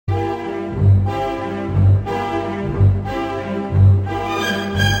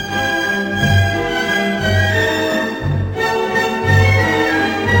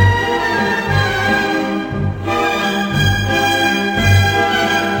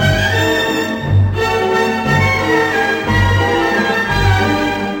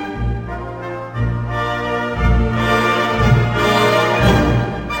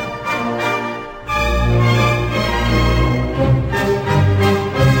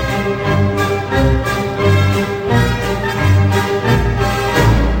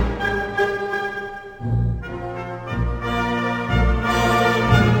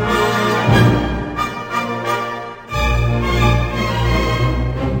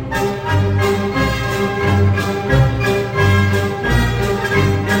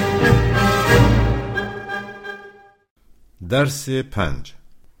درس 5.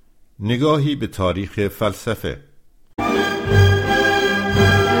 نگاهی به تاریخ فلسفه.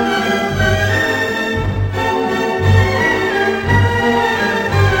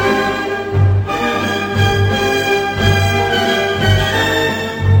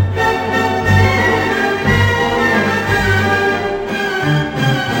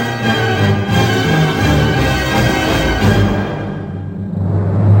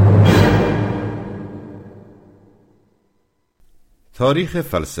 تاریخ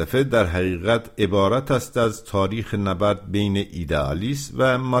فلسفه در حقیقت عبارت است از تاریخ نبرد بین ایدئالیسم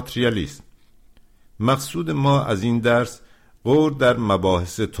و ماتریالیسم. مقصود ما از این درس غور در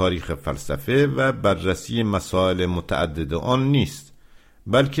مباحث تاریخ فلسفه و بررسی مسائل متعدد آن نیست،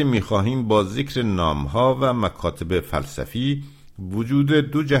 بلکه می‌خواهیم با ذکر نام‌ها و مکاتب فلسفی وجود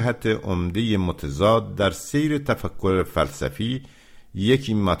دو جهت عمده متضاد در سیر تفکر فلسفی،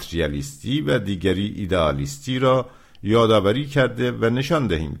 یکی ماتریالیستی و دیگری ایدئالیستی را یادآوری کرده و نشان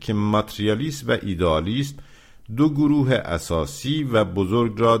دهیم که ماتریالیسم و ایدئالیسم دو گروه اساسی و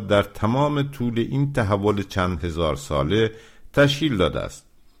بزرگ را در تمام طول این تحول چند هزار ساله تشکیل داده است.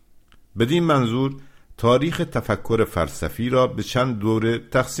 بدین منظور تاریخ تفکر فلسفی را به چند دوره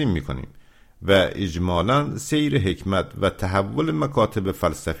تقسیم می‌کنیم و اجمالاً سیر حکمت و تحول مکاتب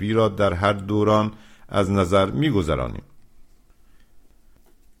فلسفی را در هر دوران از نظر می‌گذرانیم.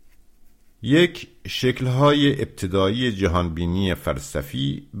 یک، شکل‌های ابتدایی جهانبینی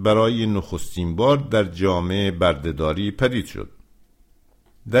فلسفی برای نخستین بار در جامعه بردهداری پدید شد.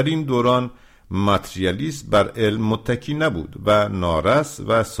 در این دوران ماتریالیسم بر علم متکی نبود و نارس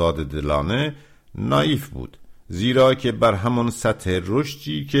و ساده دلانه نایف بود، زیرا که بر همان سطح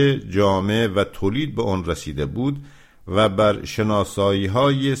رشدی که جامعه و تولید به آن رسیده بود و بر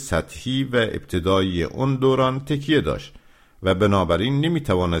شناسایی‌های سطحی و ابتدایی آن دوران تکیه داشت و بنابراین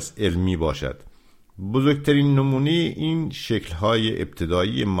نمیتوانست علمی باشد. بزرگترین نمونه این شکل‌های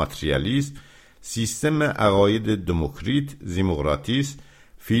ابتدایی ماتریالیسم سیستم عقاید دموکریت زیموکراتیس،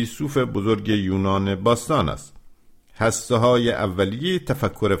 فیلسوف بزرگ یونان باستان است. هسته‌های اولیه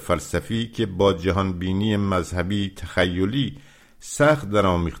تفکر فلسفی که با جهانبینی مذهبی تخیلی سخت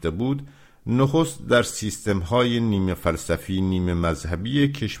درآمیخته بود، نخست در سیستم‌های نیمه فلسفی نیمه مذهبی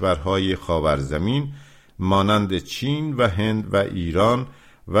کشورهای خاورزمین مانند چین و هند و ایران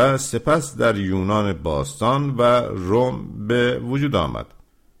و سپس در یونان باستان و روم به وجود آمد.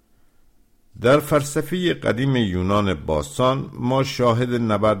 در فلسفه قدیم یونان باستان ما شاهد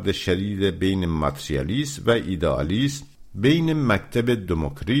نبرد شدید بین ماتریالیسم و ایدئالیسم، بین مکتب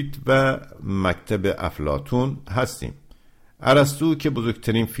دموکریت و مکتب افلاطون هستیم. ارسطو که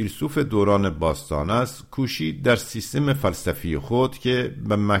بزرگترین فیلسوف دوران باستان است، کوشید در سیستم فلسفی خود که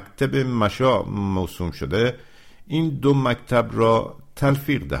به مکتب مشا موسوم شده این دو مکتب را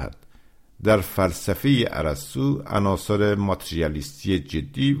تلفیق دهد. در فلسفه ارسطو عناصر ماتریالیستی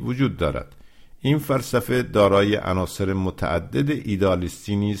جدی وجود دارد. این فلسفه دارای عناصر متعدد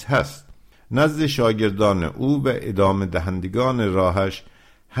ایدئالیستی نیز هست. نزد شاگردان او و ادامه دهندگان راهش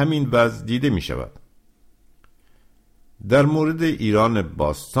همین وضع دیده می شود. در مورد ایران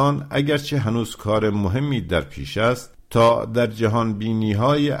باستان اگرچه هنوز کار مهمی در پیش است تا در جهان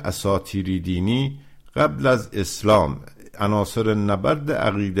بینی‌های اساطیری دینی قبل از اسلام عناصر نبرد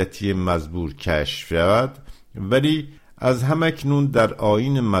عقیدتی مزبور کشف شود، ولی از همکنون در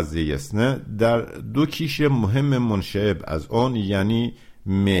آیین مزیسنه در دو کیش مهم منشعب از آن، یعنی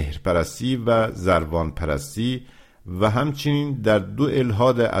مهرپرستی و زروانپرستی، و همچنین در دو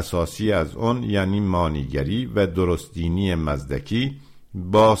الحاد اساسی از آن، یعنی مانیگری و درستدینی مزدکی،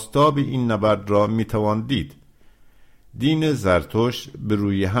 بازتاب این نبرد را میتوان دید. دین زرتشت به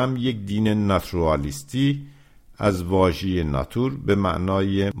روی هم یک دین ناتورالیستی از واژه ناتور به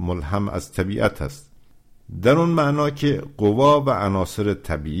معنای ملهم از طبیعت است، در اون معنا که قوا و عناصر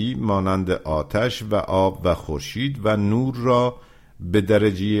طبیعی مانند آتش و آب و خورشید و نور را به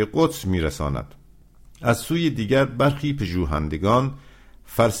درجه قدس میرساند. از سوی دیگر برخی پژوهندگان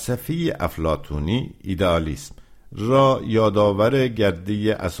فلسفه افلاطونی ایدئالیسم را یادآور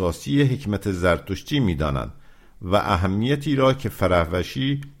گرده اساسی حکمت زرتشتی می‌دانند و اهمیتی را که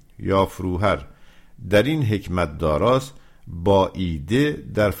فرهوشی یا فروهر در این حکمت داراست با ایده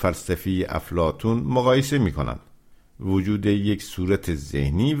در فلسفه افلاطون مقایسه می‌کنند. وجود یک صورت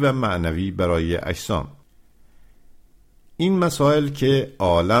ذهنی و معنوی برای اجسام. این مسائل که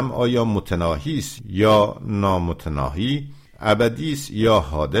عالم آیا متناهی است یا نامتناهی، ابدی است یا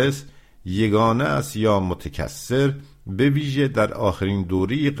حادث، یگانه است یا متکثر، به ویژه در آخرین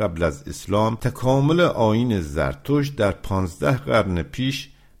دوره قبل از اسلام تکامل آیین زرتشت در 15 قرن پیش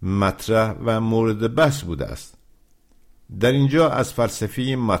مطرح و مورد بحث بوده است. در اینجا از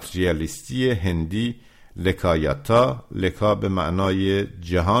فلسفه ماتریالیستی هندی لکایتا، لکا به معنای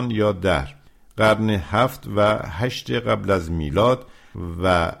جهان یا دهر، قرن 7 و 8 قبل از میلاد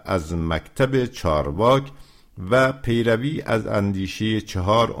و از مکتب چارواک و پیروی از اندیشه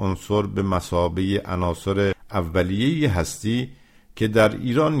 4 عنصر به مثابه عناصر اولیه هستی که در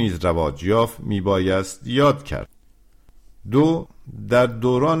ایران نیز رواج یافت میبایست یاد کرد. 2. در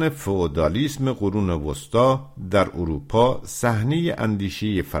دوران فئودالیسم قرون وسطا در اروپا صحنه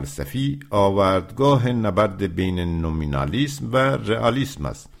اندیشه فلسفی آوردگاه نبرد بین نومینالیسم و رئالیسم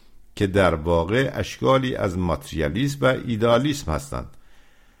است که در واقع اشکالی از ماتریالیسم و ایدئالیسم هستند.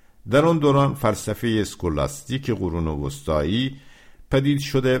 در آن دوران فلسفه اسکولاستیک قرون وسطایی پدید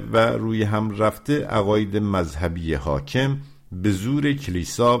شده و روی هم رفته عقاید مذهبی حاکم به زور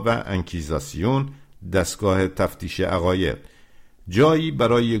کلیسا و انکیزاسیون، دستگاه تفتیش عقاید، جایی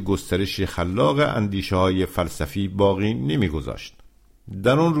برای گسترش خلاق اندیشه‌های فلسفی باقی نمی‌گذاشت.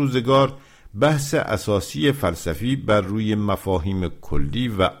 در آن روزگار بحث اساسی فلسفی بر روی مفاهیم کلی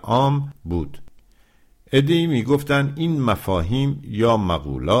و عام بود. عده‌ای می‌گفتند این مفاهیم یا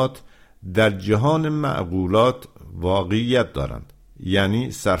مقولات در جهان معقولات واقعیت دارند،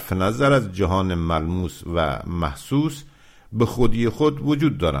 یعنی صرف نظر از جهان ملموس و محسوس به خودی خود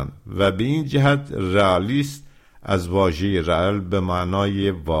وجود دارند و به این جهت رئالیست از واژه رئال به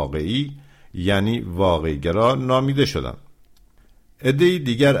معنای واقعی یعنی واقع‌گرا نامیده شدند. عده‌ای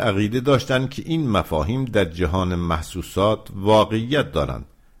دیگر عقیده داشتند که این مفاهیم در جهان محسوسات واقعیت دارند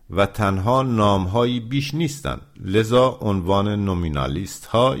و تنها نام‌هایی بیش نیستند، لذا عنوان نومینالیست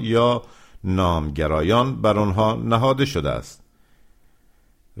ها یا نامگرایان بر آنها نهاده شده است.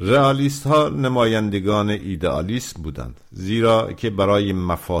 رئالیست ها نمایندگان ایدئالیسم بودند، زیرا که برای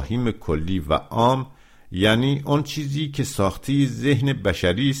مفاهیم کلی و عام، یعنی آن چیزی که ساخته ذهن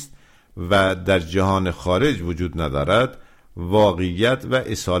بشری است و در جهان خارج وجود ندارد، واقعیت و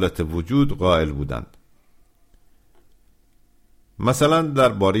اصالت وجود قائل بودند. مثلا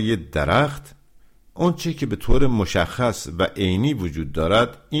درباره درخت، آنچه که به طور مشخص و عینی وجود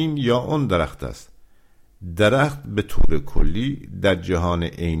دارد این یا آن درخت است. درخت به طور کلی در جهان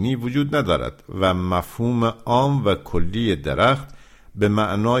عینی وجود ندارد و مفهوم عام و کلی درخت به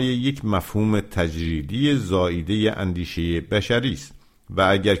معنای یک مفهوم تجریدی زائیده اندیشه بشری است و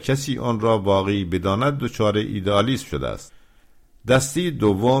اگر کسی آن را واقعی بداند دچار ایدئالیسم شده است. دسته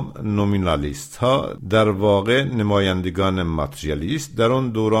دوم نومینالیست ها در واقع نمایندگان ماتریالیست در آن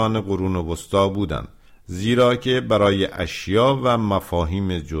دوران قرون وسطا بودند، زیرا که برای اشیا و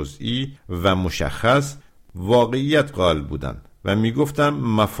مفاهیم جزئی و مشخص واقعیت قائل بودند و میگفتند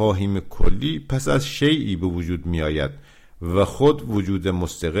مفاهیم کلی پس از شیئی به وجود می آید و خود وجود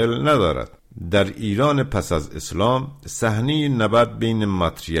مستقل ندارد. در ایران پس از اسلام صحنه نبرد بین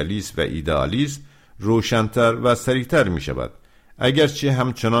ماتریالیسم و ایدئالیسم روشن‌تر و صریح‌تر می شود، اگرچه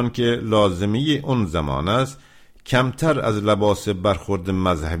همچنان که لازمه اون زمان است کمتر از لباس برخورد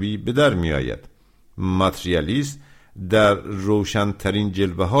مذهبی به در می آید. ماتریالیست در روشن‌ترین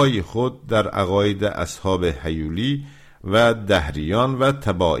جلوه‌های خود در عقاید اصحاب هیولی و دهریان و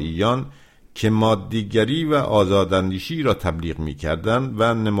تباعیان که مادیگری و آزاداندیشی را تبلیغ می‌کردند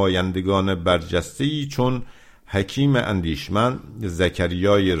و نمایندگان برجسته‌ای چون حکیم اندیشمند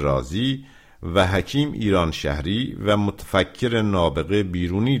زکریای رازی و حکیم ایران شهری و متفکر نابغه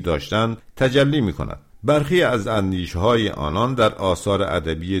بیرونی داشتند تجلی می‌کند. برخی از اندیشه‌های آنان در آثار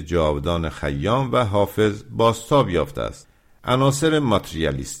ادبی جاودان خیام و حافظ بازتاب یافته است. عناصر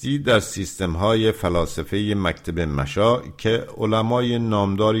ماتریالیستی در سیستم‌های فلاسفه مکتب مشا که علمای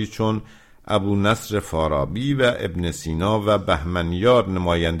نامداری چون ابو نصر فارابی و ابن سینا و بهمنیار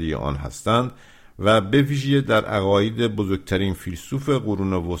نماینده آن هستند و به ویژه در عقاید بزرگترین فیلسوف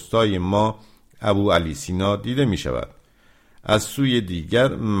قرون وسطای ما ابو علی سینا دیده می شود. از سوی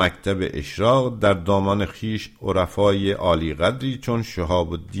دیگر مکتب اشراق در دامان خیش عرفای عالی قدری چون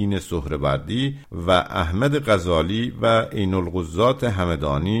شهاب الدین سهروردی و احمد غزالی و عین الغزات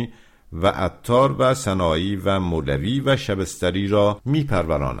همدانی و عطار و سنایی و مولوی و شبستری را می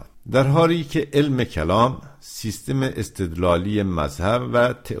پروراند، در حالی که علم کلام سیستم استدلالی مذهب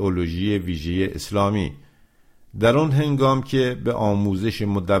و تئولوژی ویژه اسلامی در آن هنگام که به آموزش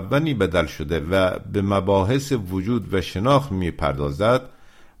مدونی بدل شده و به مباحث وجود و شناخت می پردازد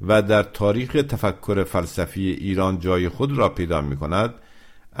و در تاریخ تفکر فلسفی ایران جای خود را پیدا می کند،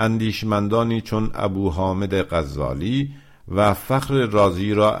 اندیشمندانی چون ابو حامد غزالی و فخر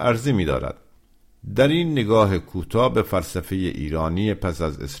رازی را عرضه می دارد. در این نگاه کوتاه به فلسفه ایرانی پس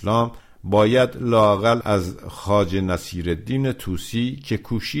از اسلام باید لااقل از خواجه نصیرالدین طوسی که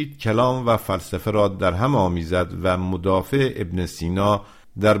کوشید کلام و فلسفه را در هم آمیزد و مدافع ابن سینا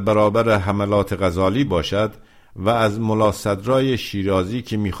در برابر حملات غزالی باشد و از ملا صدرای شیرازی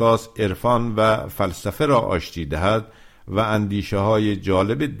که می‌خواست عرفان و فلسفه را آشتی دهد و اندیشه‌های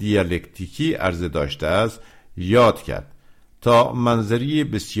جالب دیالکتیکی عرضه داشته است یاد کرد تا منظری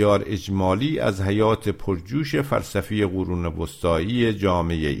بسیار اجمالی از حیات پرجوش فلسفی قرون وسطایی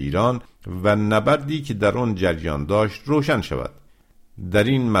جامعه ایران و نبردی که در آن جریان داشت روشن شود. در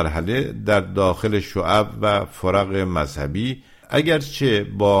این مرحله در داخل شعب و فرق مذهبی، اگرچه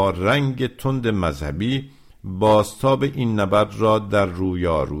با رنگ تند مذهبی، بازتاب این نبرد را در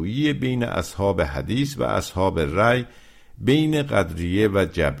رویارویی بین اصحاب حدیث و اصحاب رأی، بین قدریه و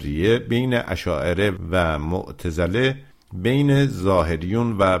جبریه، بین اشاعره و معتزله، بین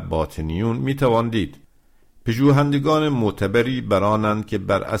ظاهریون و باطنیون میتوان دید. پژوهندگان معتبری برانند که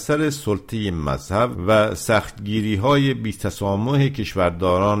بر اثر سلطه مذهب و سختگیری‌های بی‌تسامح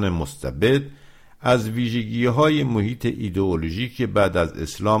کشورداران مستبد، از ویژگی‌های محیط ایدئولوژیک بعد از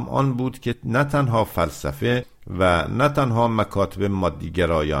اسلام آن بود که نه تنها فلسفه و نه تنها مکاتب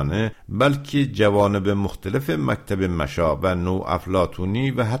مادیگرایانه، بلکه جوانب مختلف مکتب مشا و نوع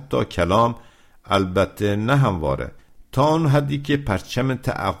افلاطونی و حتی کلام، البته نه همواره، تا آن حدی که پرچم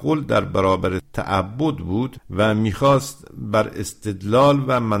تعقل در برابر تعبد بود و میخواست بر استدلال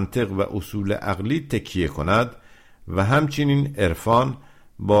و منطق و اصول عقلی تکیه کند، و همچنین عرفان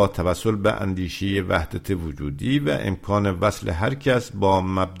با توسل به اندیشه وحدت وجودی و امکان وصل هر کس با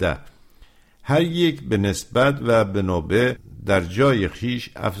مبدأ، هر یک به نسبت و به نوبه در جای خیش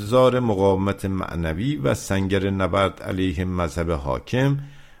افزار مقاومت معنوی و سنگر نبرد علیه مذهب حاکم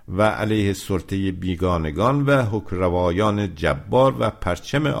و علیه سلطه بیگانگان و حکمروایان جبار و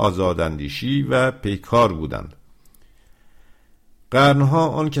پرچم آزاداندیشی و پیکار بودند. قرنها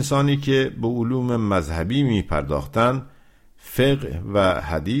آن کسانی که به علوم مذهبی می پرداختند، فقه و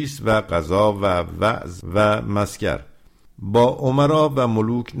حدیث و قضا و وعظ و مسگر، با امرا و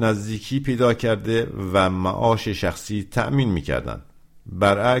ملوک نزدیکی پیدا کرده و معاش شخصی تأمین می کردند.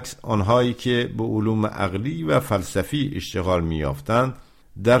 برعکس آنهایی که به علوم عقلی و فلسفی اشتغال می یافتند،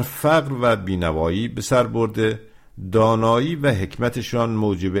 در فقر و بینوایی به سر برده، دانایی و حکمتشان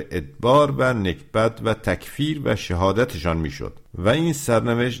موجب ادبار و نکبت و تکفیر و شهادتشان میشد و این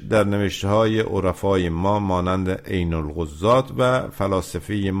سرنوشت در نوشته‌های عرفای ما مانند عین الغزات و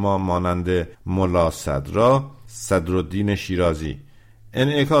فلاسفه ما مانند ملا صدرا، صدرالدین شیرازی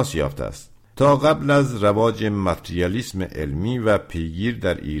انعکاس یافته است. تا قبل از رواج ماتریالیسم علمی و پیگیر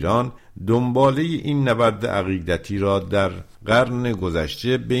در ایران، دنباله این نبرد عقیدتی را در قرن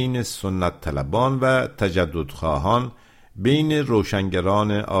گذشته بین سنت طلبان و تجددخواهان، بین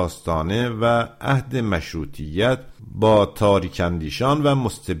روشنگران آستانه و عهد مشروطیت با تاریک‌اندیشان و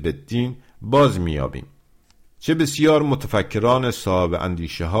مستبدین باز می‌یابیم. چه بسیار متفکران صاحب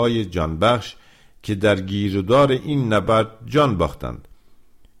اندیشه های جانبخش که در گیرودار این نبرد جان باختند.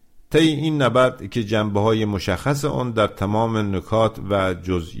 طی این نبرد که جنبه‌های مشخص آن در تمام نکات و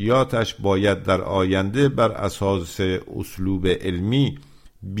جزئیاتش باید در آینده بر اساس اسلوب علمی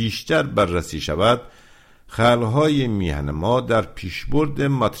بیشتر بررسی شود، خلق‌های میهن ما در پیشبرد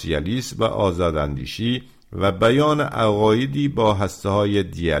ماتریالیسم و آزاداندیشی و بیان عقایدی با هسته‌های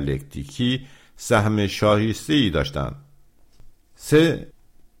دیالکتیکی سهم شایسته‌ای داشتند. 3.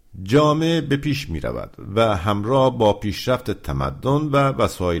 جامعه به پیش می رود و همراه با پیشرفت تمدن و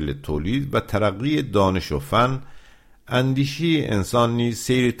وسایل تولید و ترقی دانش و فن، اندیشه انسان نیز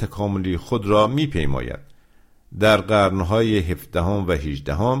سیر تکاملی خود را می پیماید. در قرنهای 17 و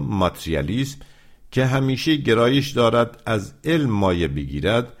 18 ماتریالیسم که همیشه گرایش دارد از علم مایه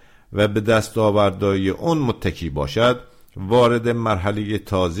بگیرد و به دستاوردهای آن متکی باشد، وارد مرحله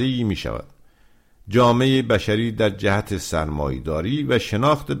تازه‌ای می شود. جامعه بشری در جهت سرمایه‌داری و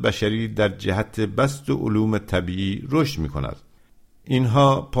شناخت بشری در جهت بسط علوم طبیعی رشد می‌کند.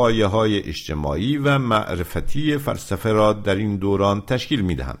 اینها پایه‌های اجتماعی و معرفتی فلسفه را در این دوران تشکیل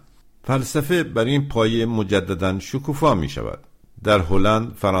می‌دهند. فلسفه بر این پایه مجدداً شکوفا می‌شود. در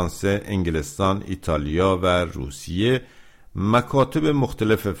هلند، فرانسه، انگلستان، ایتالیا و روسیه مکاتب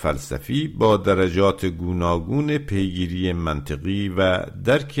مختلف فلسفی با درجات گوناگون پیگیری منطقی و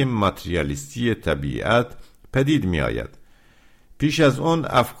درک ماتریالیستی طبیعت پدید می آید. پیش از آن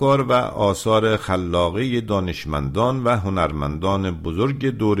افکار و آثار خلاقه دانشمندان و هنرمندان بزرگ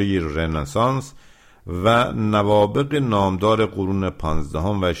دوره رنسانس و نوابغ نامدار قرون 15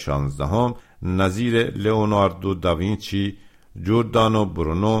 و 16 نظیر لئوناردو داوینچی، جوردانو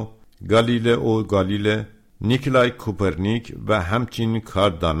برونو، گالیلئو گالیله، نیکولای کوپرنیک و همچنین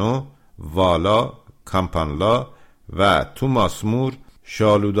کاردانو، والا، کامپانلا و توماس مور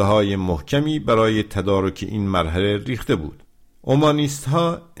شالوده های محکمی برای تدارک این مرحله ریخته بود. اومانیست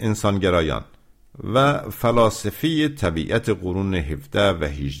ها، انسانگرایان و فلاسفه طبیعت قرون 17 و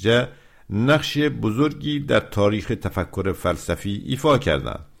 18 نقش بزرگی در تاریخ تفکر فلسفی ایفا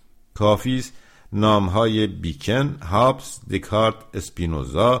کردند. کافی است نامهای بیکن، هابس، دکارت،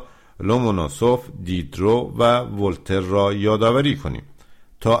 اسپینوزا، لومونوسوف، دیدرو و ولتر را یادآوری کنیم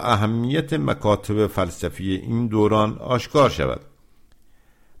تا اهمیت مکاتب فلسفی این دوران آشکار شود.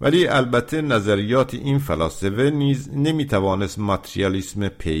 ولی البته نظریات این فلاسفه نیز نمیتوانست ماتریالیسم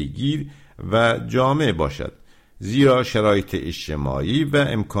پیگیر و جامع باشد، زیرا شرایط اجتماعی و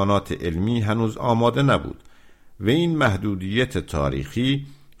امکانات علمی هنوز آماده نبود و این محدودیت تاریخی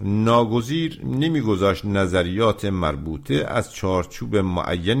ناگزیر نمیگذاشت نظریات مربوطه از چارچوب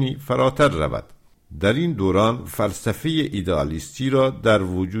معینی فراتر رود. در این دوران فلسفه ایدئالیستی را در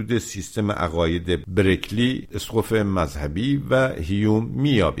وجود سیستم عقاید برکلی، اسقف مذهبی و هیوم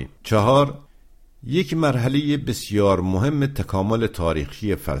میابیم. 4. یک مرحله بسیار مهم تکامل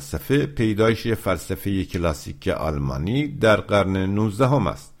تاریخی فلسفه پیدایش فلسفه کلاسیک آلمانی در قرن 19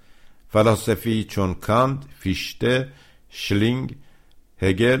 است. فلاسفه‌ای چون کانت، فیشته، شلینگ،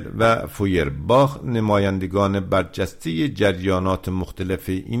 هگل و فویرباخ نمایندگان برجسته جریانات مختلف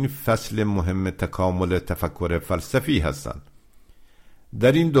این فصل مهم تکامل تفکر فلسفی هستند.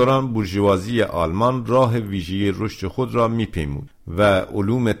 در این دوران بورژوازی آلمان راه ویژه رشد خود را می‌پیمود و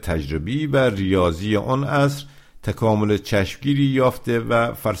علوم تجربی و ریاضی آن عصر تکامل چشمگیری یافته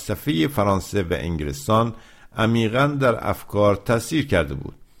و فلسفه فرانسه و انگلستان عمیقاً در افکار تأثیر کرده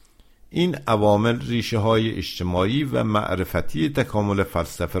بود. این عوامل ریشه‌های اجتماعی و معرفتی تکامل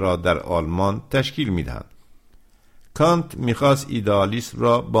فلسفه را در آلمان تشکیل می‌دهند. کانت می‌خواست ایدئالیسم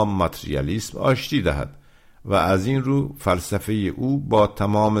را با ماتریالیسم آشتی دهد و از این رو فلسفه او با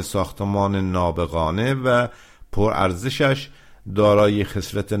تمام ساختمان نابغانه و پرارزشش دارای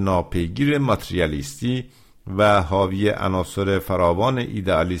خصلت ناپیگیر ماتریالیستی و حاوی عناصر فراوان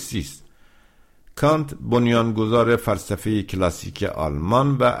ایدئالیستی است. کانت بنیانگذار فلسفه کلاسیک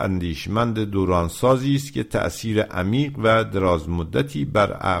آلمان و اندیشمند دورانسازی است که تأثیر عمیق و درازمدتی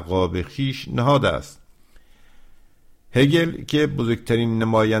بر اعقاب خویش نهاده است. هگل که بزرگترین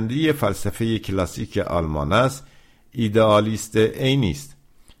نماینده فلسفه کلاسیک آلمان است، ایدئالیست عینی است.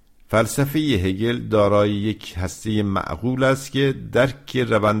 فلسفه هگل دارای یک هسته معقول است که درک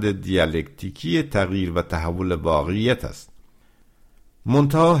روند دیالکتیکی تغییر و تحول واقعیت است.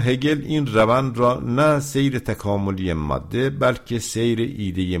 منتها هگل این روند را نه سیر تکاملی ماده بلکه سیر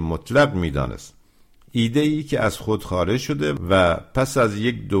ایده مطلق می‌دانست. ایده‌ای که از خود خارج شده و پس از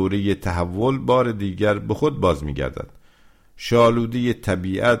یک دوره تحول بار دیگر به خود باز می‌گردد. شالوده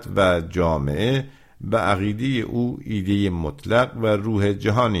طبیعت و جامعه به عقیده او ایده مطلق و روح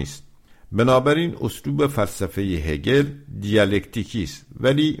جهانی است. بنابراین اسلوب فلسفه هگل دیالکتیکی است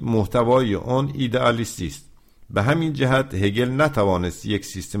ولی محتوای آن ایدئالیستی است. به همین جهت هگل نتوانست یک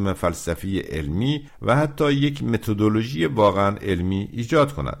سیستم فلسفی علمی و حتی یک متدولوژی واقعا علمی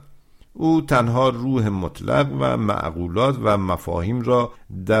ایجاد کند. او تنها روح مطلق و معقولات و مفاهیم را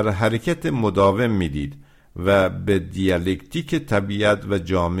در حرکت مداوم میدید و به دیالکتیک طبیعت و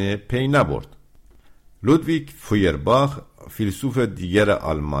جامعه پی نبرد. لودویگ فویرباخ، فیلسوف دیگر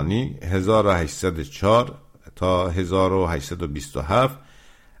آلمانی 1804 تا 1827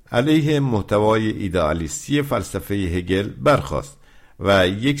 علیه محتوای ایدئالیستی فلسفه هگل برخاست و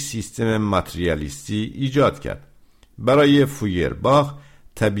یک سیستم ماتریالیستی ایجاد کرد. برای فویرباخ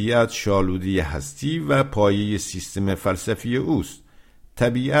طبیعت شالوده هستی و پایه سیستم فلسفی اوست.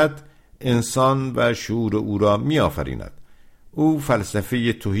 طبیعت انسان و شعور او را می آفریند. او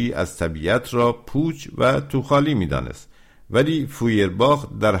فلسفه تهی از طبیعت را پوچ و توخالی می دانست، ولی فویرباخ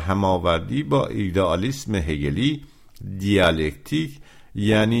در هماوردی با ایدئالیسم هگلی دیالکتیک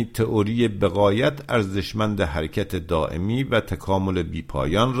یعنی تئوری بغایت ارزشمند حرکت دائمی و تکامل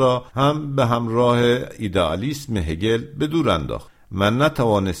بیپایان را هم به همراه ایدئالیسم هگل به دور انداخت. من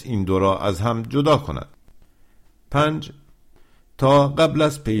نتوانست این دو را از هم جدا کند. 5. تا قبل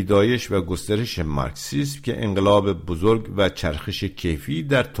از پیدایش و گسترش مارکسیسم که انقلاب بزرگ و چرخش کیفی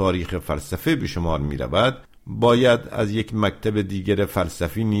در تاریخ فلسفه به شمار می رود، باید از یک مکتب دیگر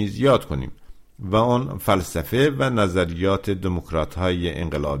فلسفی نیز یاد کنیم و آن فلسفه و نظریات دموکرات‌های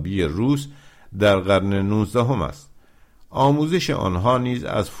انقلابی روس در قرن 19 است. آموزش آنها نیز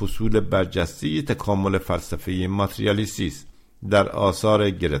از فصول برجسته تکامل فلسفه ماتریالیستی است. در آثار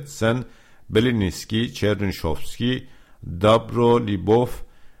گرتسن، لنینیستی، چرنشوفسکی، دابرو لیبوف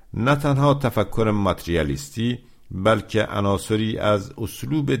نه تنها تفکر ماتریالیستی بلکه عناصری از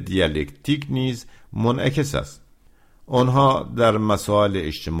اسلوب دیالکتیک نیز منعکس است. آنها در مسائل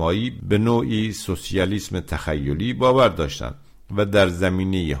اجتماعی به نوعی سوسیالیسم تخیلی باور داشتند و در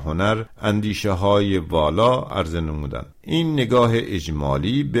زمینه هنر اندیشه های والا عرضه نمودند. این نگاه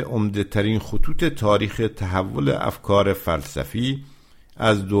اجمالی به عمده ترین خطوط تاریخ تحول افکار فلسفی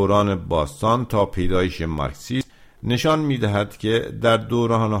از دوران باستان تا پیدایش مارکسیسم نشان می‌دهد که در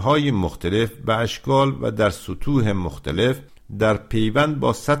دوران‌های مختلف به اشکال و در سطوح مختلف در پیوند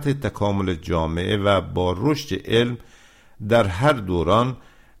با سطح تکامل جامعه و با رشد علم در هر دوران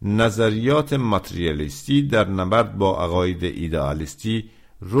نظریات ماتریالیستی در نبرد با عقاید ایدئالیستی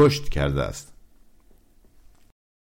رشد کرده است.